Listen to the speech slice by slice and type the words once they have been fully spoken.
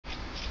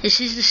This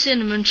is the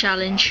cinnamon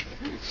challenge.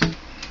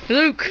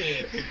 Luke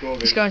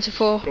is going to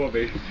pour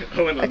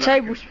a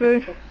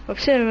tablespoon of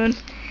cinnamon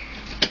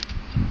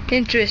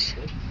into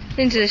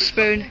the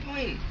spoon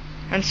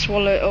and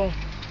swallow it all.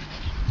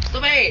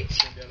 Stop it!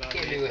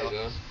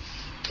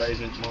 That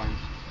isn't mine.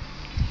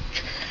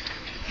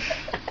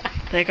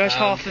 There goes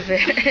half of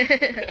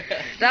it.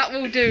 That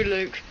will do,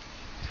 Luke.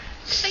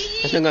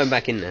 That's not going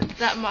back in there.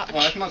 That much.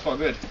 Oh, that smells quite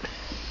good.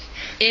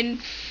 In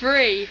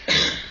 3.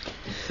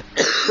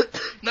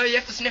 No, you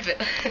have to sniff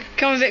it.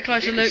 Come a bit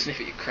closer, Luke.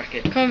 Sniff it, you crack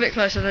it. Come a bit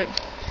closer, Luke.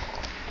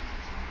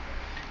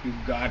 You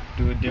got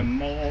to do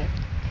more.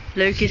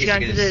 Luke is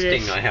going to do this.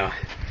 Sting like hell.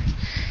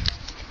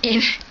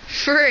 In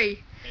 3,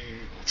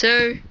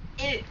 2,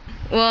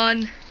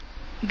 1,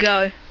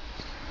 go.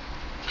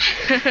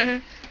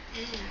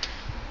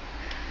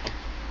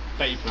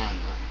 Bet you planned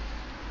that.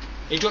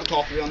 He dropped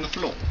half of it on the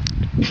floor.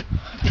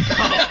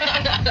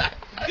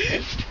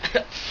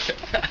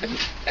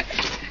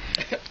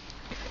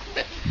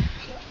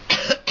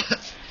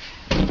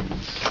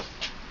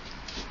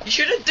 You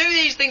shouldn't do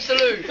these things to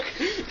Luke.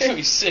 He'll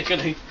be sick,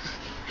 isn't he?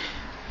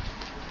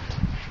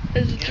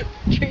 There's a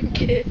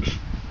drink it.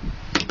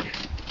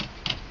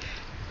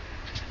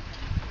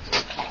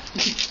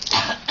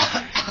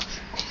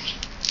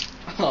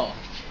 Oh,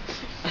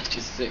 that's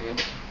just sick, man.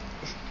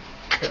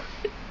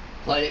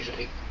 Like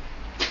literally.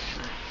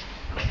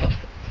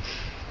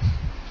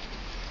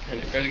 And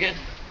it goes again.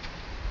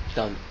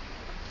 Done.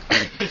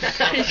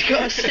 He's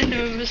got a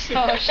cinnamon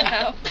moustache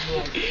now.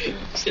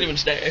 Cinnamon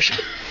stash.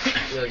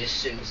 Will just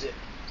sings it.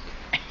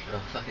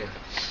 Oh, fuck it.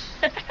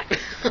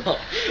 Oh,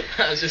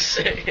 that was just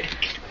sick.